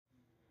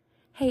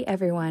Hey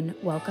everyone,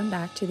 welcome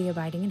back to the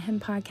Abiding in Him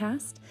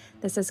podcast.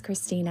 This is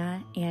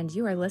Christina, and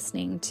you are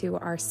listening to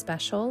our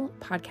special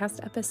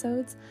podcast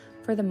episodes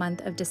for the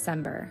month of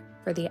December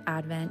for the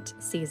Advent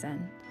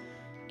season.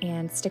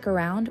 And stick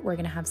around, we're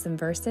going to have some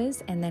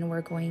verses, and then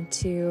we're going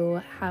to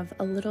have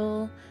a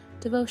little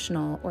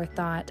devotional or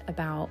thought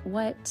about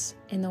what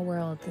in the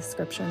world the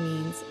scripture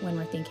means when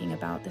we're thinking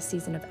about the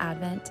season of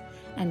Advent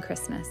and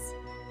Christmas.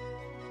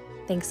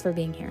 Thanks for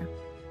being here.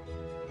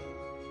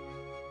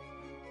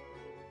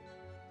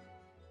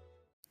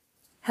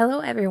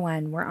 Hello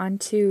everyone, we're on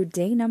to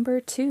day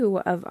number 2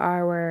 of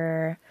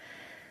our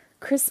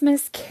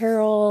Christmas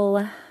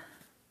Carol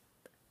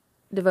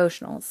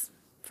devotionals,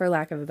 for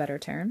lack of a better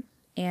term.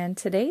 And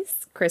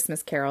today's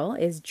Christmas Carol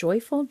is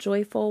Joyful,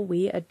 Joyful,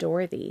 We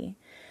Adore Thee.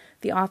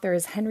 The author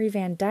is Henry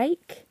Van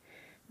Dyke.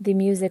 The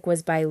music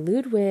was by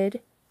Ludwig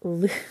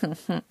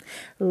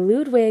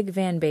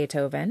van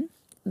Beethoven.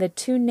 The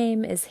tune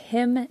name is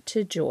Hymn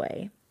to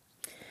Joy.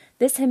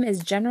 This hymn is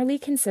generally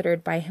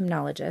considered by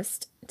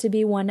hymnologists to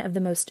be one of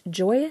the most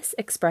joyous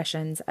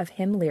expressions of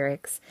hymn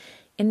lyrics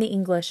in the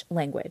English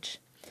language.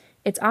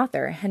 Its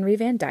author, Henry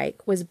Van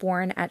Dyke, was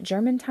born at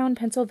Germantown,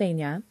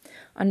 Pennsylvania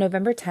on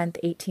November 10,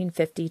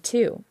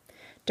 1852.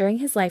 During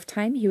his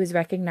lifetime, he was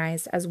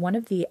recognized as one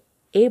of the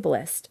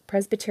ablest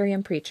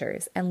Presbyterian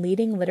preachers and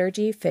leading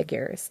liturgy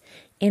figures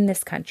in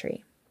this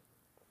country.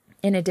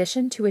 In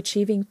addition to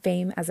achieving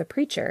fame as a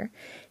preacher,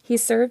 he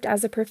served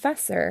as a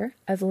professor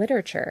of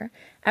literature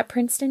at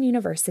Princeton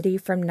University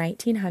from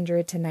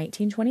 1900 to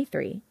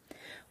 1923,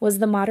 was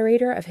the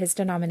moderator of his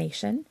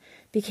denomination,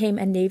 became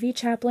a Navy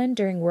chaplain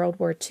during World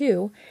War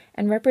II,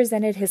 and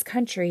represented his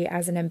country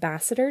as an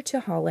ambassador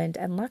to Holland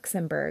and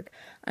Luxembourg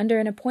under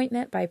an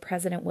appointment by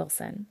President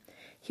Wilson.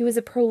 He was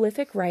a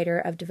prolific writer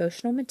of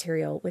devotional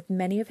material, with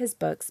many of his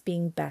books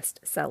being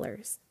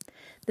bestsellers.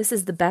 This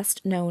is the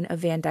best known of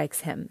Van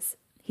Dyke's hymns.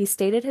 He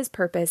stated his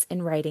purpose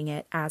in writing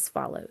it as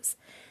follows.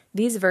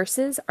 These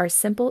verses are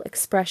simple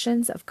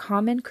expressions of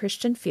common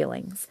Christian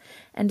feelings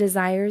and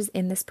desires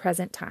in this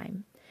present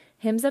time.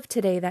 Hymns of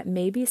today that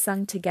may be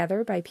sung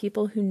together by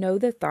people who know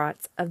the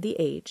thoughts of the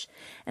age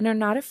and are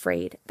not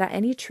afraid that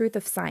any truth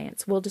of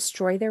science will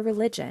destroy their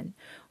religion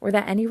or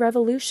that any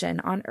revolution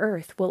on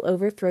earth will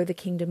overthrow the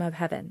kingdom of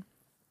heaven.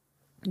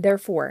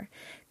 Therefore,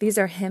 these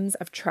are hymns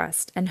of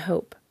trust and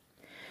hope.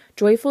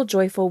 Joyful,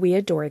 joyful, we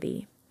adore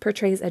thee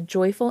portrays a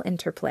joyful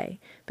interplay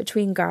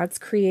between God's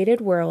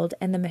created world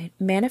and the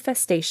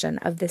manifestation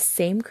of this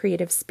same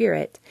creative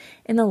spirit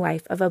in the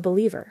life of a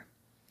believer.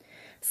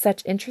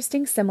 Such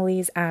interesting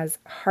similes as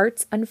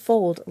hearts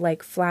unfold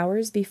like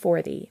flowers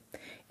before thee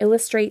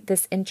illustrate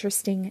this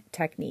interesting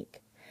technique.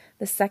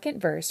 The second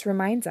verse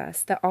reminds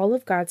us that all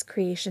of God's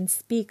creation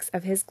speaks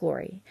of his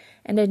glory,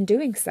 and in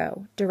doing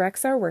so,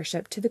 directs our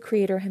worship to the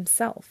Creator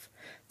himself.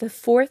 The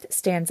fourth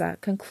stanza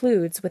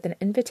concludes with an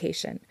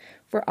invitation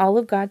for all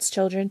of God's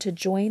children to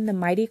join the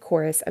mighty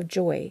chorus of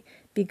joy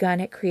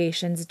begun at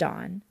creation's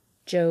dawn,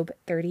 Job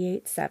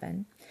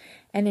 38:7,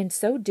 and in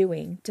so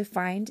doing to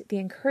find the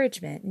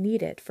encouragement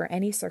needed for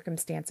any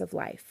circumstance of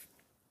life.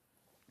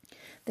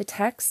 The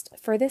text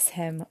for this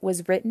hymn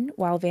was written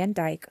while Van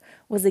Dyke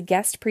was a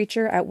guest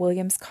preacher at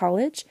Williams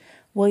College,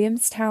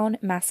 Williamstown,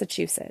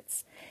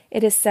 Massachusetts.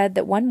 It is said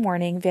that one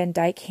morning Van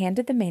Dyke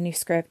handed the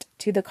manuscript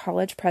to the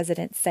college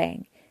president,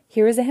 saying,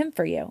 "Here is a hymn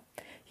for you.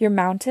 Your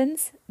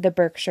mountains, the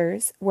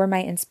Berkshires, were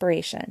my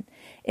inspiration.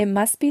 It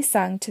must be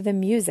sung to the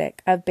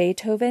music of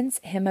Beethoven's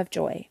Hymn of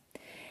Joy."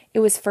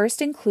 It was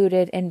first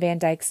included in Van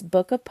Dyke's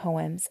Book of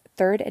Poems,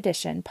 3rd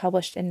edition,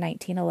 published in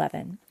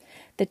 1911.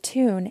 The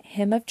tune,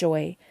 Hymn of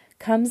Joy,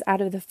 comes out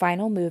of the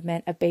final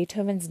movement of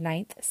Beethoven's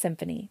Ninth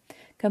Symphony,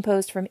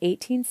 composed from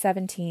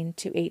 1817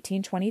 to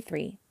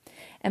 1823,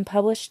 and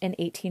published in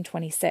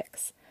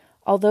 1826.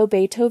 Although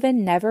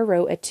Beethoven never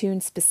wrote a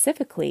tune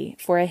specifically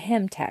for a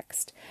hymn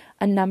text,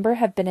 a number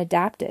have been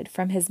adapted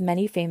from his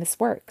many famous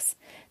works.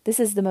 This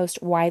is the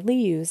most widely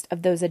used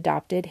of those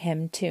adopted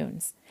hymn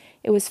tunes.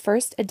 It was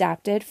first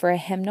adapted for a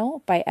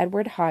hymnal by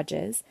Edward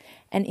Hodges,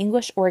 an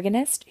English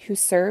organist who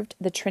served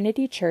the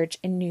Trinity Church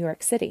in New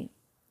York City.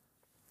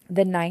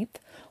 The Ninth,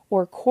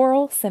 or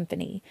Choral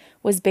Symphony,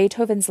 was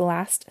Beethoven's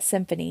last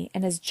symphony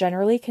and is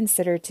generally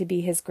considered to be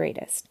his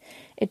greatest.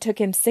 It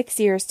took him 6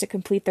 years to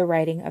complete the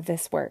writing of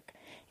this work.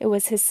 It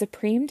was his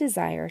supreme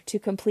desire to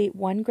complete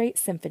one great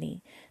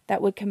symphony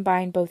that would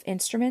combine both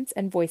instruments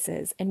and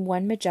voices in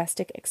one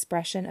majestic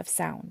expression of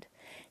sound.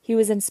 He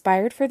was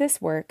inspired for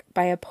this work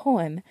by a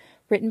poem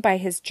written by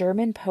his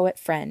German poet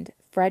friend,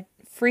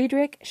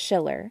 Friedrich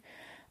Schiller,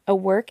 a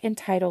work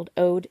entitled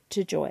Ode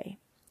to Joy.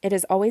 It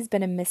has always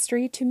been a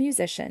mystery to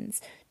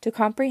musicians to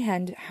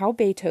comprehend how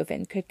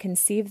Beethoven could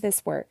conceive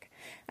this work,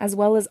 as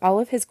well as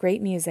all of his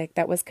great music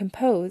that was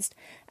composed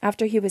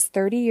after he was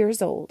 30 years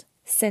old,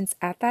 since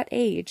at that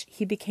age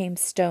he became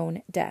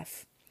stone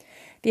deaf.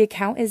 The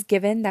account is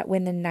given that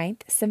when the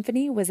Ninth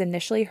Symphony was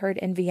initially heard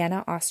in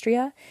Vienna,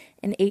 Austria,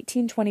 in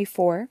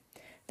 1824,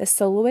 the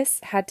soloists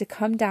had to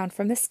come down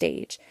from the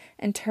stage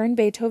and turn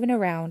Beethoven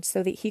around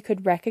so that he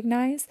could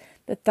recognize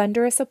the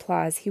thunderous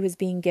applause he was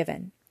being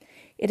given.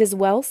 It is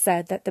well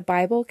said that the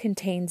Bible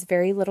contains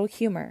very little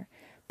humor,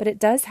 but it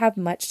does have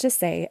much to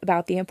say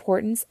about the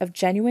importance of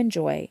genuine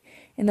joy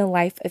in the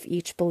life of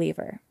each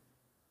believer.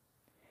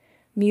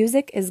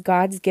 Music is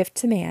God's gift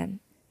to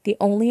man, the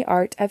only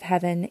art of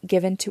heaven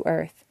given to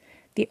earth,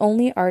 the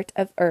only art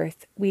of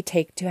earth we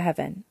take to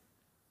heaven.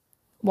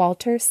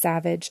 Walter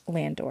Savage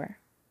Landor.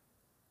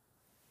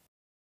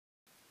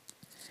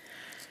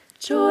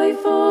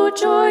 Joyful,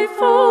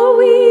 joyful,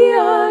 we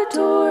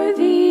adore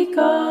thee,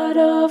 God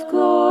of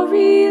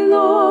glory,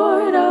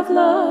 Lord of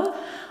love.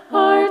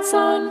 Hearts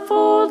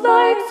unfold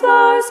like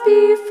flowers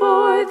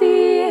before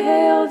thee,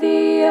 hail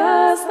thee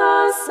as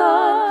the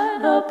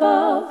sun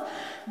above.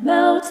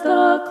 Melt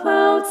the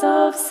clouds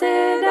of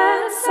sin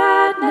and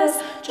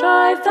sadness,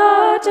 drive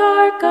the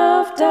dark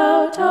of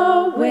doubt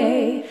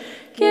away.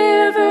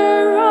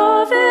 Giver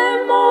of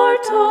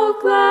immortal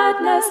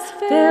gladness,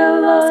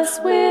 fill us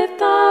with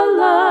the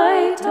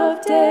light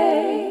of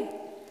day.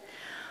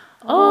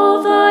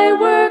 All thy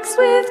works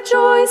with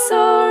joy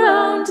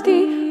surround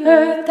thee,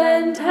 earth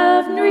and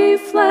heaven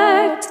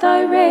reflect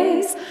thy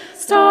rays.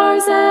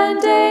 Stars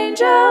and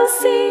angels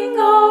sing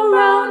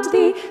around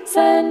thee,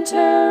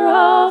 center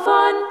of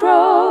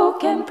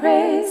unbroken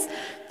praise.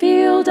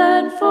 Field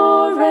and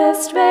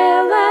forest,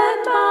 vale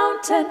and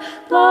mountain,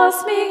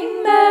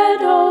 blossoming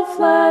meadow,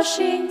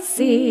 flashing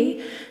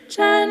sea,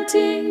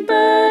 chanting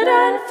bird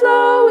and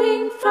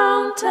flowing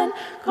fountain,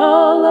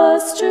 call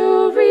us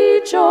to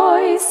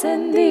rejoice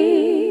in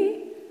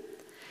thee.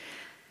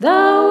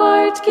 Thou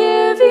art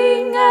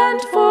giving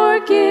and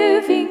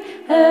forgiving,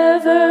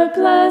 ever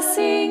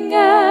blessing,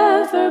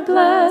 ever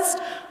blest,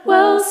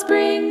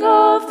 wellspring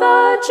of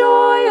the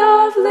joy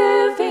of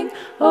living,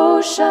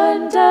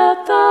 ocean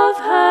depth of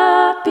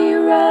happy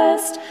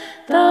rest.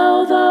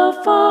 Thou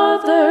the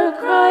Father,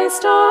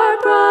 Christ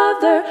our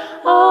brother,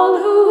 all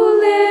who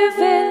live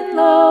in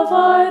love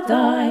are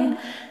thine.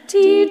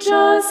 Teach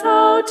us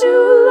how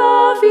to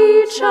love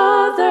each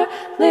other,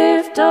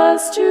 lift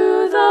us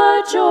to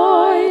the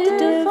joy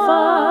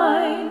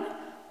divine.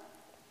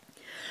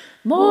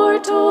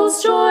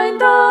 Mortals join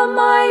the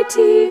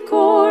mighty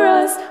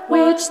chorus,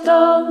 which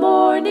the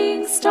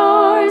morning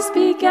stars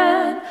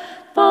began.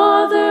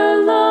 Father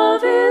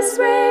love is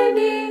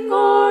reigning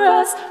o'er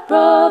us,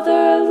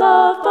 brother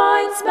love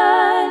binds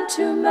man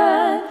to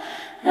man.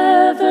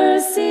 Ever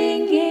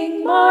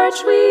singing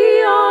march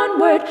we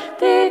onward,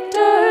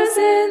 victors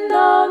in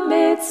the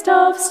midst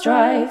of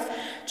strife.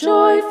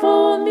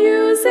 Joyful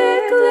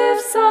music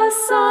lifts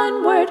us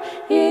onward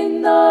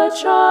in the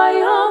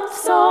triumph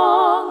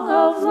song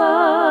of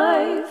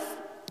life.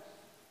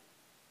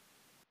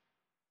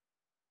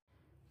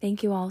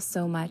 Thank you all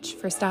so much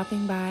for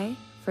stopping by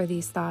for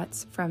these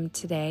thoughts from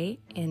today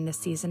in the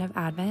season of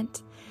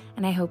Advent,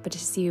 and I hope to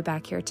see you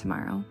back here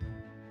tomorrow.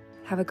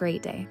 Have a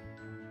great day.